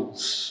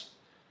troubles.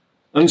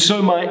 And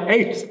so my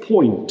 8th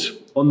point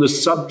on the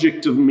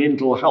subject of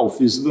mental health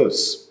is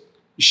this: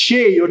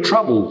 share your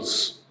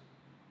troubles.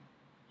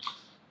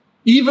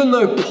 Even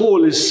though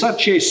Paul is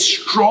such a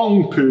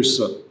strong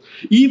person,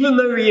 even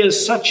though he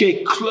has such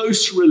a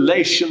close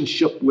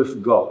relationship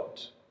with God,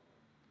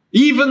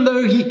 even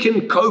though he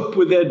can cope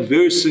with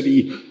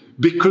adversity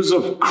because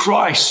of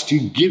Christ who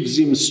gives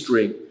him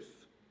strength,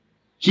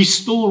 he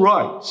still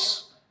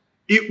writes,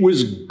 "It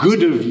was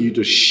good of you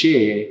to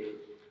share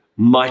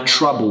my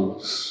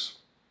troubles."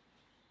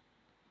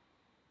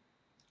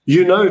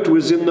 You know, it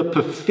was in the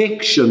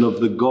perfection of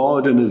the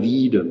Garden of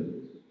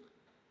Eden,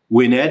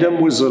 when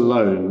Adam was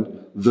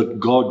alone, that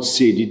God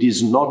said, "It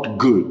is not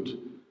good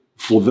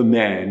for the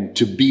man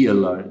to be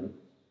alone."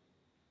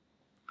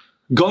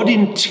 God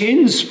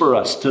intends for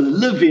us to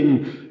live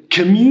in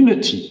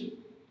community,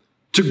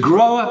 to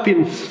grow up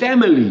in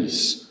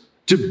families,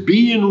 to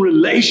be in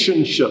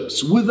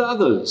relationships with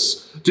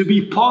others, to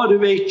be part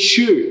of a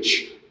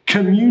church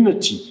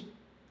community.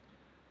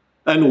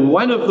 And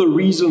one of the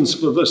reasons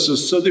for this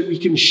is so that we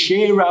can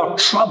share our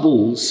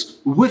troubles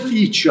with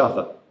each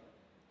other,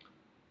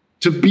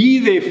 to be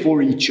there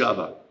for each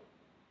other.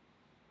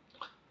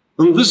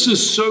 And this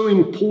is so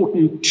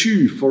important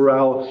too for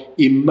our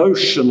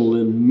emotional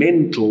and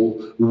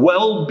mental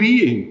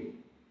well-being.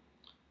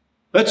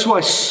 That's why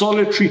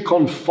solitary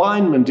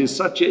confinement is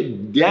such a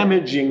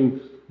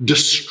damaging,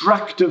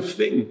 destructive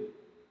thing.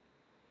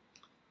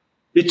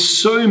 It's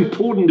so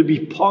important to be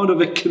part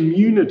of a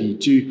community,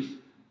 to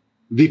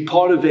be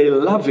part of a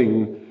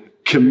loving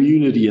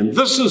community. And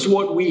this is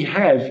what we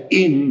have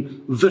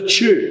in the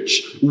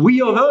church.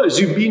 We are those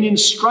who've been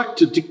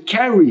instructed to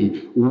carry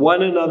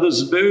one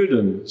another's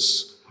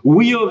burdens.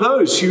 We are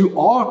those who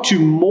are to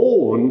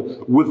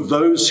mourn with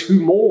those who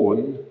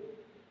mourn,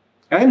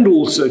 and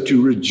also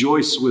to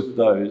rejoice with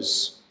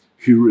those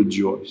who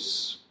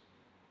rejoice.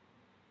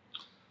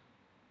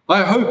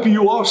 I hope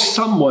you are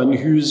someone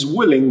who's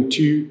willing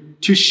to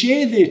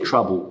share their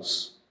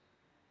troubles.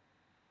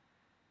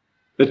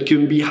 It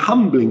can be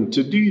humbling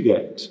to do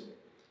that.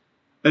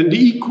 And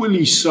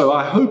equally so,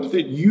 I hope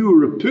that you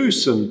are a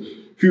person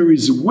who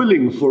is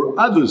willing for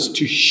others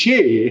to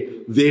share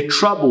their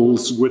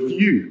troubles with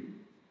you.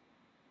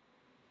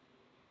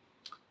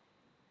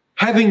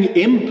 Having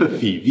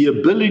empathy, the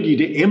ability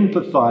to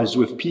empathize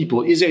with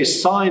people, is a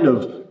sign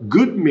of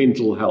good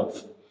mental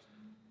health.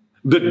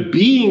 But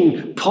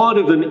being part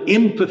of an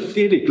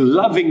empathetic,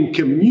 loving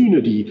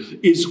community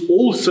is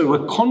also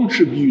a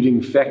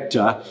contributing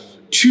factor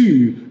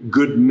to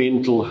good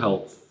mental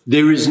health.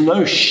 There is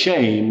no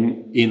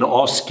shame in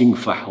asking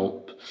for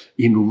help,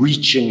 in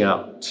reaching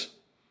out.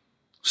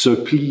 So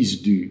please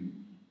do.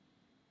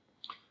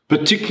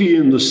 Particularly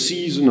in the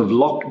season of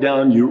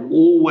lockdown, you're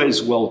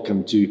always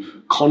welcome to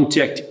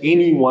contact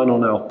anyone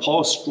on our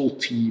pastoral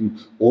team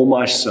or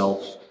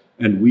myself,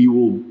 and we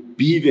will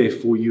be there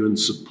for you and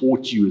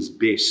support you as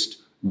best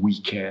we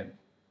can.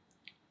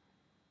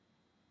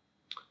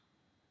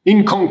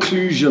 In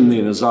conclusion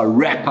then, as I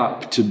wrap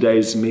up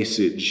today's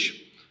message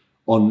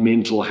on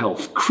mental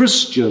health,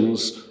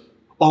 Christians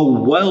are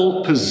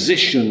well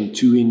positioned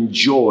to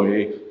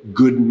enjoy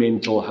good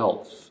mental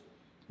health.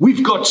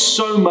 We've got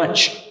so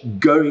much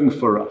going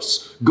for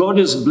us. God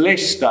has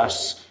blessed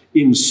us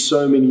in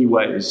so many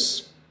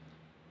ways.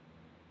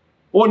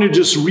 I want to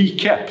just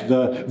recap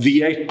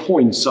the 8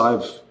 points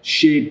I've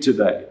shared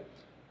today.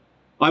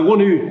 I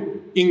want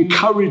to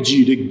encourage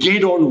you to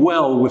get on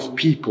well with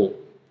people.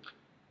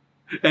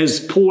 As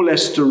Paul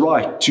has to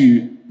write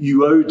to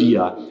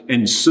Euodia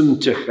and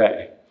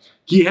Syntyche,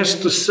 he has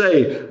to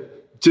say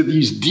to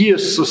these dear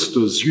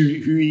sisters who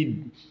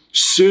he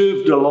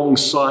served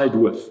alongside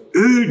with,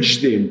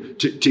 urge them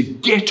to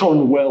get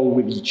on well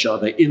with each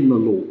other in the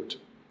Lord.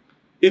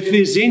 If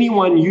there's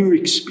anyone you're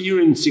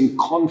experiencing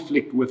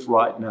conflict with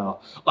right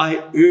now,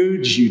 I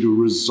urge you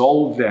to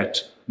resolve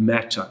that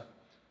matter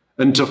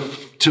and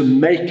to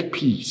make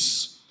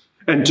peace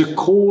and to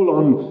call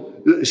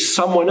on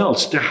someone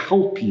else to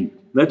help you.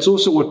 That's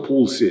also what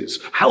Paul says.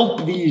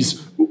 Help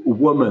these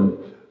women,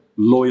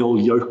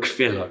 loyal yoke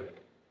fellow.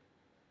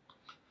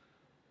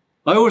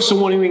 I also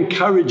want to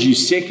encourage you,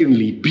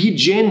 secondly, be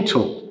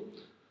gentle.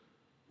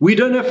 We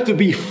don't have to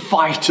be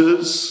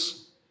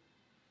fighters.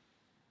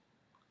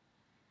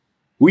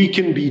 We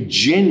can be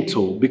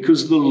gentle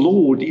because the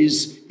Lord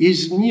is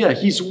near.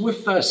 He's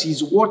with us.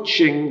 He's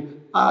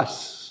watching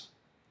us.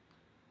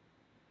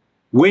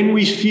 When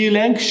we feel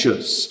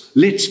anxious,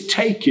 let's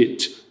take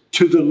it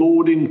to the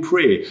Lord in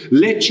prayer.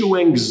 Let your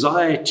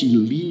anxiety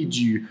lead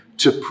you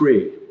to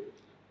prayer.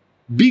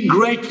 Be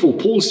grateful.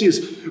 Paul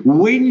says,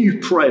 when you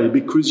pray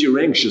because you're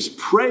anxious,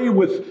 pray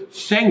with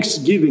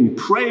thanksgiving.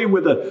 Pray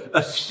with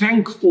a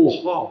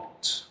thankful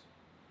heart.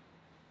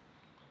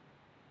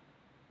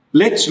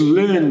 Let's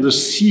learn the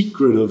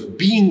secret of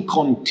being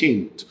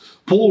content.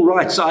 Paul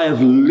writes, I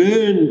have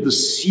learned the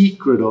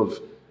secret of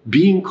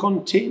being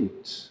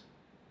content.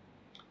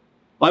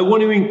 I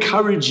want to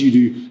encourage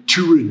you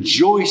to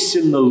rejoice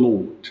in the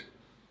Lord.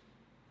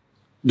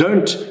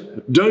 Don't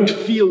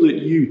feel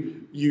that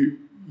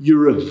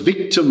you're a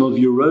victim of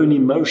your own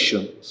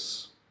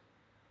emotions.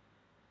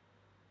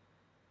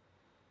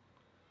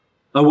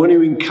 I want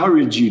to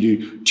encourage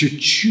you to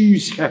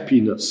choose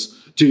happiness,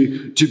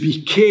 to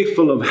be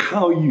careful of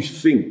how you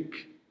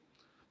think,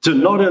 to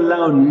not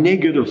allow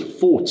negative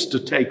thoughts to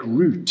take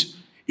root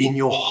in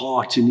your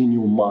heart and in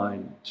your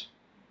mind.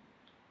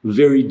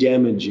 Very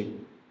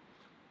damaging.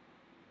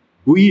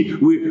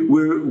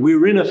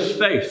 We're in a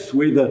faith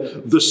where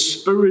the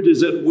Spirit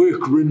is at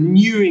work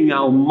renewing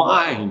our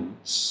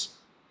minds.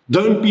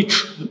 Don't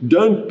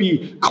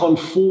be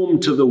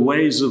conformed to the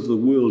ways of the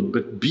world,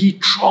 but be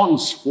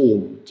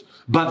transformed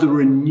by the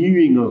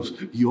renewing of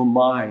your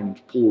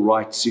mind, Paul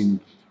writes in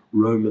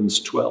Romans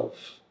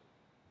 12.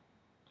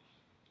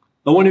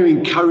 I want to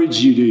encourage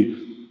you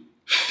to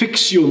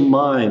fix your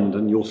mind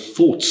and your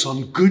thoughts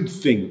on good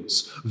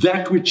things,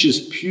 that which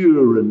is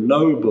pure and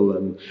noble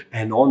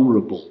and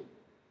honorable.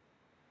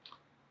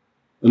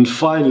 And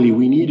finally,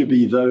 we need to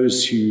be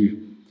those who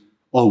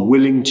are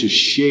willing to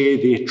share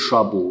their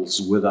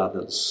troubles with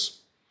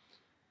others.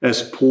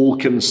 As Paul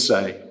can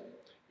say,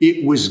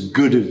 it was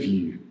good of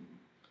you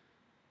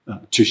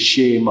to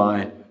share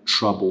my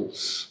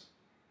troubles.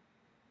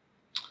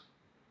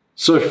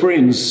 So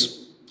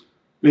friends,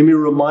 let me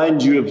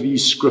remind you of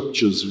these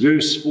scriptures.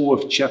 Verse 4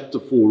 of chapter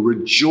 4,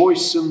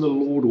 rejoice in the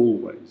Lord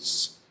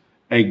always.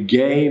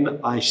 Again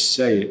I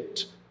say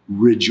it,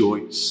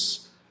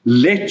 rejoice.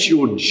 Let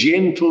your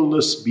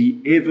gentleness be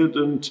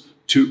evident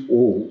to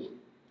all.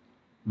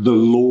 The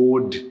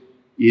Lord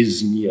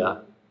is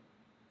near.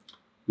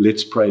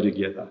 Let's pray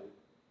together.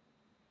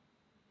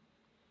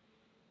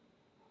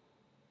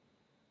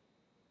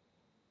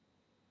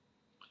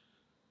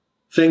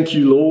 Thank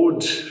you,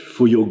 Lord,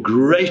 for your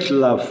great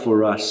love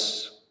for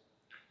us.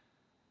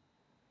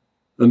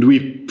 And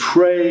we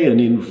pray and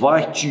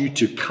invite you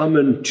to come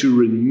and to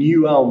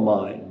renew our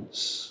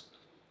minds.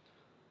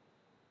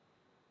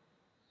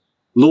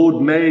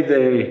 Lord, may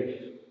they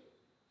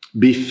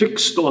be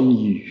fixed on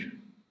you.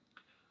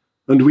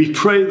 And we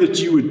pray that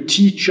you would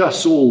teach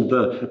us all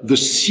the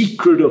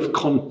secret of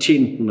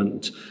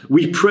contentment.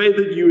 We pray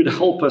that you would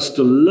help us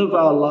to live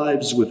our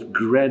lives with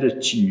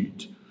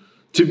gratitude,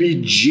 to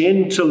be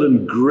gentle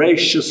and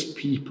gracious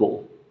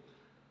people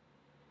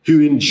who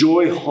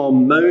enjoy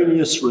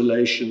harmonious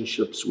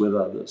relationships with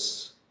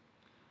others.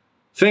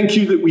 Thank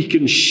you that we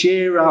can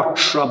share our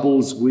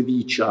troubles with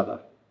each other.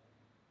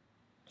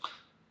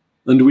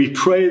 And we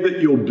pray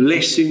that your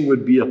blessing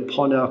would be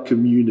upon our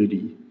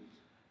community.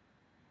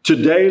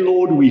 Today,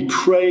 Lord, we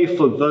pray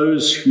for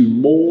those who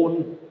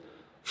mourn,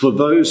 for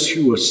those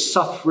who are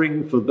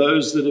suffering, for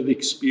those that have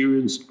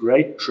experienced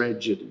great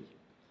tragedy.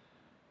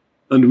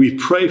 And we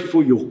pray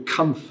for your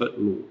comfort,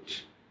 Lord.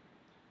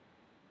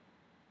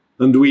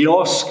 And we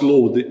ask,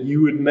 Lord, that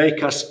you would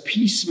make us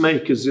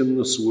peacemakers in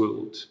this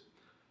world,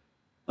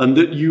 and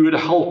that you would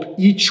help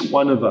each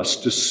one of us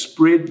to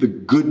spread the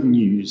good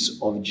news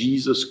of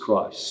Jesus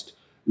Christ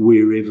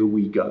wherever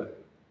we go.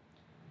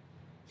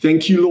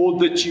 Thank you,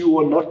 Lord, that you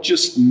are not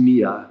just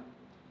near,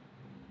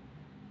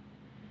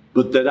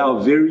 but that our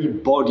very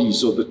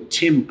bodies are the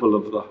temple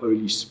of the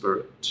Holy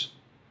Spirit.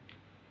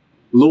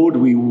 Lord,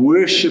 we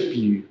worship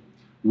you,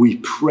 we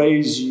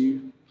praise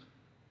you,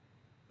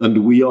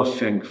 and we are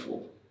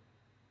thankful.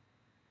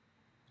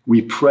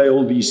 We pray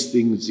all these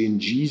things in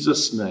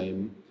Jesus'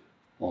 name.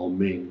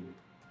 Amen.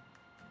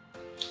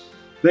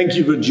 Thank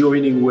you for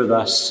joining with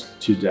us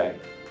today.